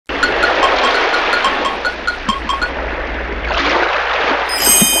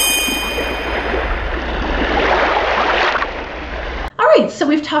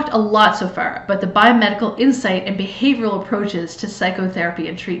talked a lot so far about the biomedical insight and behavioral approaches to psychotherapy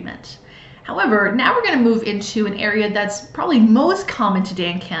and treatment. However, now we're going to move into an area that's probably most common today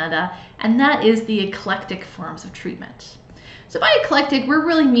in Canada, and that is the eclectic forms of treatment. So by eclectic, we're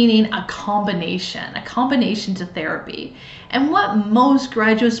really meaning a combination to therapy. And what most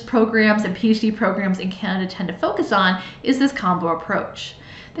graduate programs and PhD programs in Canada tend to focus on is this combo approach.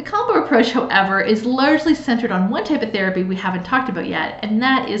 The combo approach, however, is largely centered on one type of therapy we haven't talked about yet, and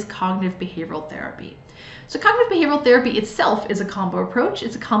that is cognitive behavioral therapy. So cognitive behavioral therapy itself is a combo approach.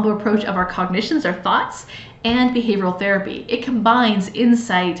 It's a combo approach of our cognitions, our thoughts, and behavioral therapy. It combines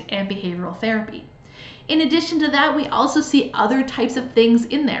insight and behavioral therapy. In addition to that, we also see other types of things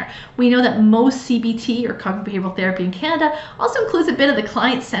in there. We know that most CBT, or cognitive behavioral therapy in Canada, also includes a bit of the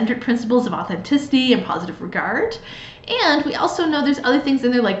client-centered principles of authenticity and positive regard. And we also know there's other things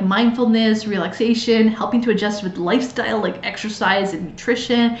in there like mindfulness, relaxation, helping to adjust with lifestyle like exercise and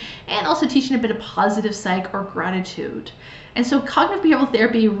nutrition, and also teaching a bit of positive psych or gratitude. And so cognitive behavioral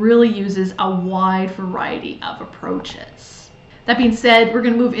therapy really uses a wide variety of approaches. That being said, we're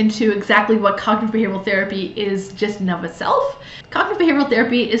going to move into exactly what cognitive behavioral therapy is just in and of itself. Cognitive behavioral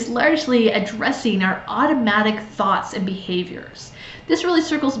therapy is largely addressing our automatic thoughts and behaviors. This really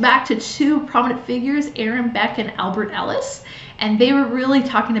circles back to two prominent figures, Aaron Beck and Albert Ellis, and they were really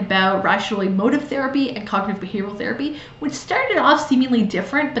talking about rational emotive therapy and cognitive behavioral therapy, which started off seemingly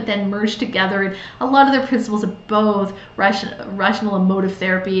different but then merged together, and a lot of their principles of both rational emotive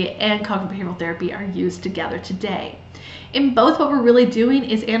therapy and cognitive behavioral therapy are used together today. In both, what we're really doing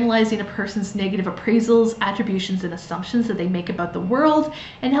is analyzing a person's negative appraisals, attributions, and assumptions that they make about the world,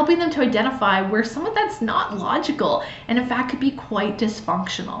 and helping them to identify where some of that's not logical and in fact could be quite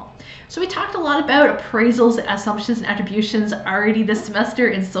dysfunctional. So we talked a lot about appraisals, assumptions, and attributions already this semester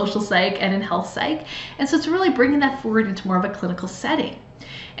in social psych and in health psych, and so it's really bringing that forward into more of a clinical setting.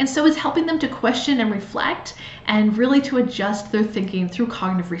 And so it's helping them to question and reflect and really to adjust their thinking through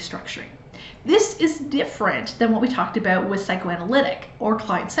cognitive restructuring. This is different than what we talked about with psychoanalytic or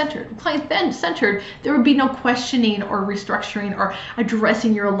client-centered. Client-centered, there would be no questioning or restructuring or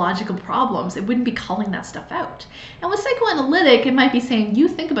addressing your logical problems. It wouldn't be calling that stuff out. And with psychoanalytic, it might be saying, you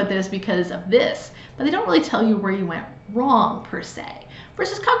think about this because of this, but they don't really tell you where you went wrong per se.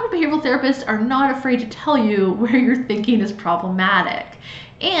 Versus cognitive behavioral therapists are not afraid to tell you where your thinking is problematic.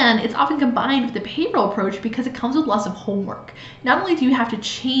 And it's often combined with the behavioral approach because it comes with lots of homework. Not only do you have to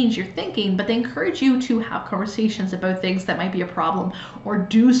change your thinking, but they encourage you to have conversations about things that might be a problem, or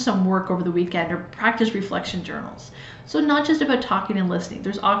do some work over the weekend, or practice reflection journals. So not just about talking and listening,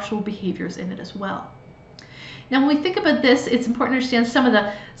 there's actual behaviors in it as well. Now, when we think about this, it's important to understand some of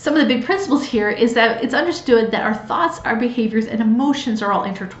the big principles here is that it's understood that our thoughts, our behaviors, and emotions are all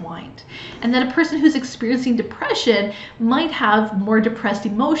intertwined. And that a person who's experiencing depression might have more depressed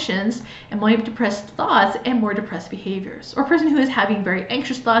emotions and more depressed thoughts and more depressed behaviors. Or a person who is having very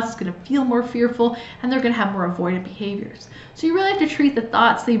anxious thoughts is going to feel more fearful and they're going to have more avoidant behaviors. So you really have to treat the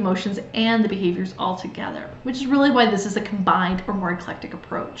thoughts, the emotions, and the behaviors all together, which is really why this is a combined or more eclectic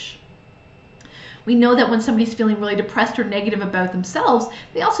approach. We know that when somebody's feeling really depressed or negative about themselves,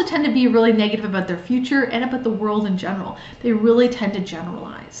 they also tend to be really negative about their future and about the world in general. They really tend to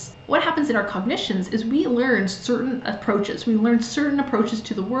generalize. What happens in our cognitions is we learn certain approaches. We learn certain approaches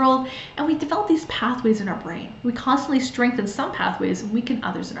to the world, and we develop these pathways in our brain. We constantly strengthen some pathways and weaken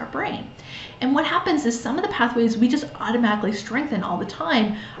others in our brain. And what happens is some of the pathways we just automatically strengthen all the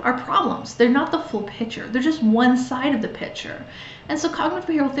time are problems. They're not the full picture. They're just one side of the picture. And so cognitive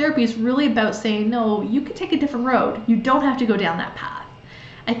behavioral therapy is really about saying, no, you can take a different road. You don't have to go down that path.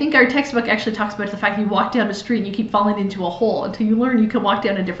 I think our textbook actually talks about the fact that you walk down a street and you keep falling into a hole until you learn you can walk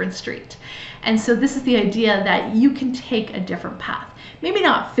down a different street. And so this is the idea that you can take a different path. Maybe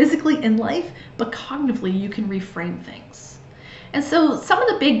not physically in life, but cognitively you can reframe things. And so some of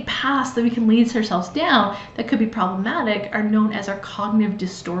the big paths that we can lead ourselves down that could be problematic are known as our cognitive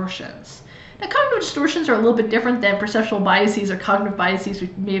distortions. Now, cognitive distortions are a little bit different than perceptual biases or cognitive biases we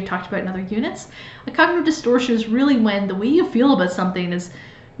may have talked about in other units. A cognitive distortion is really when the way you feel about something is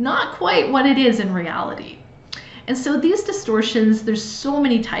not quite what it is in reality. And so these distortions, there's so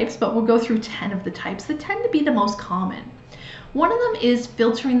many types, but we'll go through 10 of the types that tend to be the most common. One of them is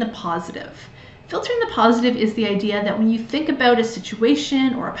filtering the positive. Filtering the positive is the idea that when you think about a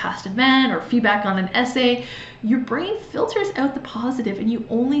situation or a past event or feedback on an essay, your brain filters out the positive and you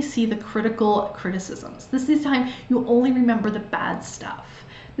only see the critical criticisms. This is the time you only remember the bad stuff.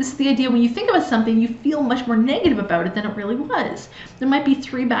 This is the idea when you think about something, you feel much more negative about it than it really was. There might be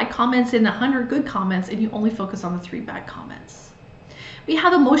 3 bad comments and 100 good comments, and you only focus on the 3 bad comments. We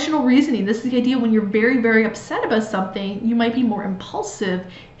have emotional reasoning. This is the idea when you're very, very upset about something, you might be more impulsive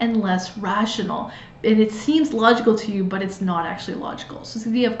and less rational. And it seems logical to you, but it's not actually logical. So it's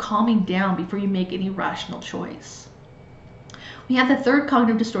the idea of calming down before you make any rational choice. We have the third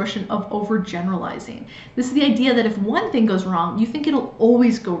cognitive distortion of overgeneralizing. This is the idea that if one thing goes wrong, you think it'll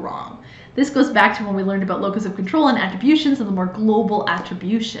always go wrong. This goes back to when we learned about locus of control and attributions and the more global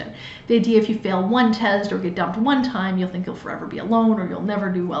attribution. The idea if you fail one test or get dumped one time, you'll think you'll forever be alone or you'll never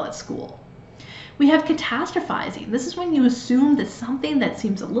do well at school. We have catastrophizing. This is when you assume that something that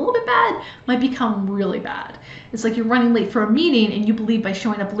seems a little bit bad might become really bad. It's like you're running late for a meeting and you believe by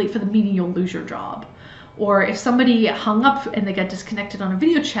showing up late for the meeting you'll lose your job. Or if somebody hung up and they got disconnected on a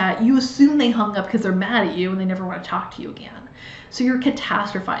video chat, you assume they hung up because they're mad at you and they never want to talk to you again. So you're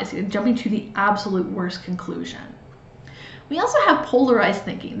catastrophizing and jumping to the absolute worst conclusion. We also have polarized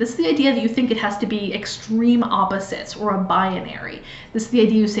thinking. This is the idea that you think it has to be extreme opposites or a binary. This is the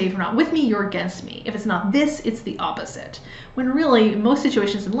idea you say, if you're not with me, you're against me. If it's not this, it's the opposite. When really, in most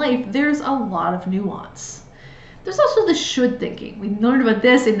situations in life, there's a lot of nuance. There's also the should thinking. We learned about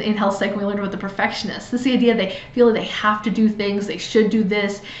this in health psych. We learned about the perfectionists. This is the idea they feel that they have to do things, they should do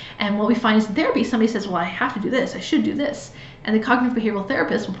this. And what we find is in therapy, somebody says, well, I have to do this, I should do this. And the cognitive behavioral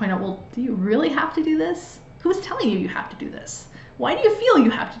therapist will point out, well, do you really have to do this? Who's telling you you have to do this? Why do you feel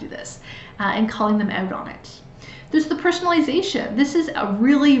you have to do this? And calling them out on it. There's the personalization. This is a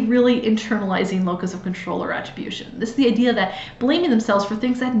really, really internalizing locus of control or attribution. This is the idea that blaming themselves for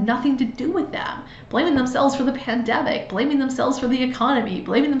things that had nothing to do with them. Blaming themselves for the pandemic, blaming themselves for the economy,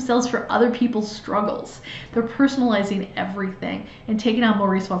 blaming themselves for other people's struggles. They're personalizing everything and taking on more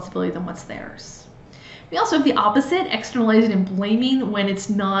responsibility than what's theirs. We also have the opposite, externalizing and blaming when it's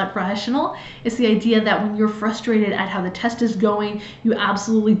not rational. It's the idea that when you're frustrated at how the test is going, you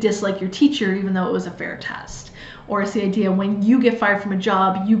absolutely dislike your teacher even though it was a fair test. Or it's the idea when you get fired from a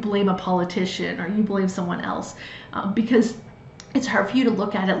job, you blame a politician or you blame someone else because it's hard for you to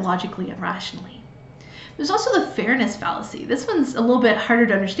look at it logically and rationally. There's also the fairness fallacy. This one's a little bit harder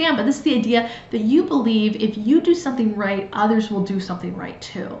to understand, but this is the idea that you believe if you do something right, others will do something right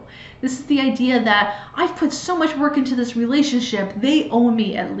too. This is the idea that I've put so much work into this relationship, they owe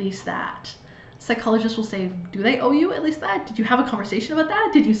me at least that. Psychologists will say, do they owe you at least that? Did you have a conversation about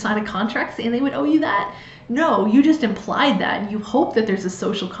that? Did you sign a contract saying they would owe you that? No, you just implied that and you hope that there's a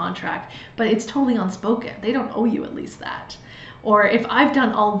social contract, but it's totally unspoken. They don't owe you at least that. Or if I've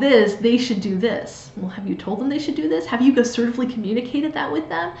done all this, they should do this. Well, have you told them they should do this? Have you assertively communicated that with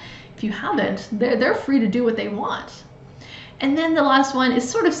them? If you haven't, they're free to do what they want. And then the last one is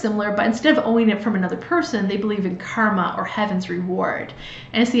sort of similar, but instead of owing it from another person, they believe in karma or heaven's reward.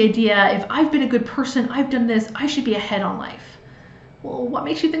 And it's the idea, if I've been a good person, I've done this, I should be ahead on life. Well, what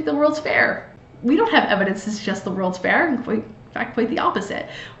makes you think the world's fair? We don't have evidence to suggest the world's fair, in fact, quite the opposite.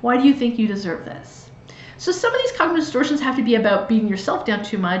 Why do you think you deserve this? So some of these cognitive distortions have to be about beating yourself down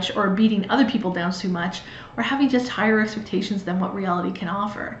too much or beating other people down too much or having just higher expectations than what reality can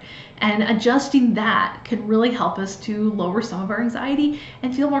offer. And adjusting that can really help us to lower some of our anxiety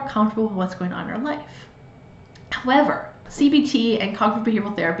and feel more comfortable with what's going on in our life. However, CBT and cognitive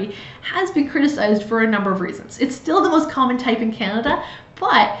behavioral therapy has been criticized for a number of reasons. It's still the most common type in Canada,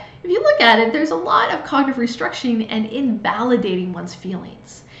 but if you look at it, there's a lot of cognitive restructuring and invalidating one's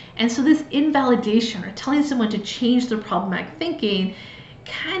feelings. And so this invalidation or telling someone to change their problematic thinking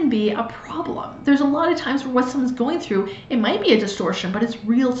can be a problem. There's a lot of times where what someone's going through, it might be a distortion, but it's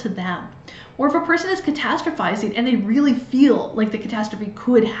real to them. Or if a person is catastrophizing and they really feel like the catastrophe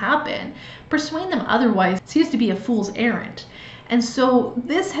could happen, persuading them otherwise seems to be a fool's errand. And so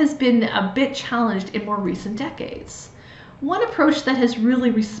this has been a bit challenged in more recent decades. One approach that has really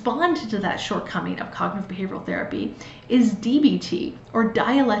responded to that shortcoming of cognitive behavioral therapy is DBT, or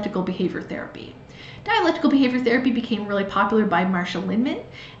dialectical behavior therapy. Dialectical behavior therapy became really popular by Marshall Lindemann,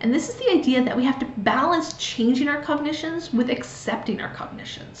 and this is the idea that we have to balance changing our cognitions with accepting our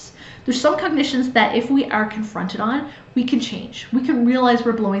cognitions. There's some cognitions that if we are confronted on, we can change. We can realize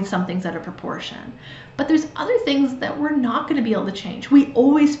we're blowing some things out of proportion. But there's other things that we're not going to be able to change. We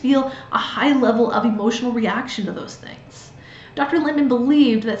always feel a high level of emotional reaction to those things. Dr. Lindemann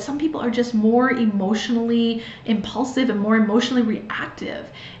believed that some people are just more emotionally impulsive and more emotionally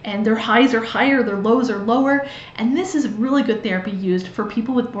reactive, and their highs are higher, their lows are lower, and this is really good therapy used for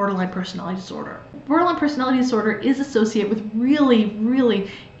people with borderline personality disorder. Borderline personality disorder is associated with really,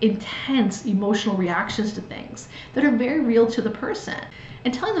 really intense emotional reactions to things that are very real to the person.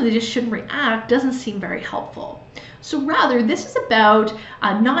 And telling them they just shouldn't react doesn't seem very helpful. So rather, this is about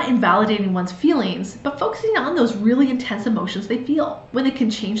not invalidating one's feelings, but focusing on those really intense emotions they feel. When they can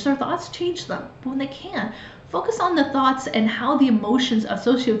change their thoughts, change them. But when they can't, focus on the thoughts and how the emotions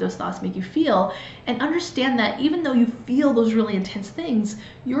associated with those thoughts make you feel, and understand that even though you feel those really intense things,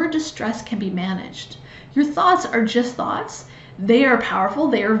 your distress can be managed. Your thoughts are just thoughts. They are powerful,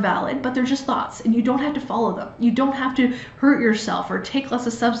 they are valid, but they're just thoughts, and you don't have to follow them. You don't have to hurt yourself or take less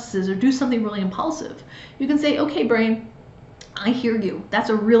of substances or do something really impulsive. You can say, okay, brain, I hear you. That's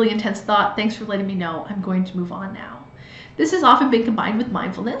a really intense thought. Thanks for letting me know. I'm going to move on now. This has often been combined with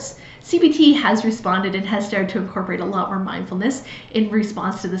mindfulness. CBT has responded and has started to incorporate a lot more mindfulness in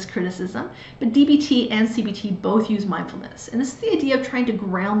response to this criticism, but DBT and CBT both use mindfulness. And this is the idea of trying to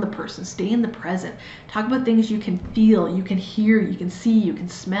ground the person, stay in the present, talk about things you can feel, you can hear, you can see, you can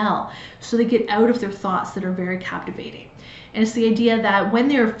smell, so they get out of their thoughts that are very captivating. And it's the idea that when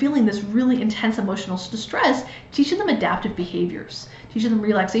they're feeling this really intense emotional distress, teaching them adaptive behaviors, teaching them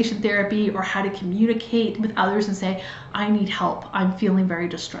relaxation therapy or how to communicate with others and say, I need help, I'm feeling very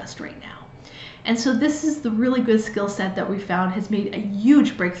distressed right now. And so this is the really good skill set that we found has made a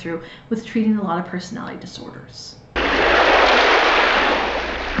huge breakthrough with treating a lot of personality disorders.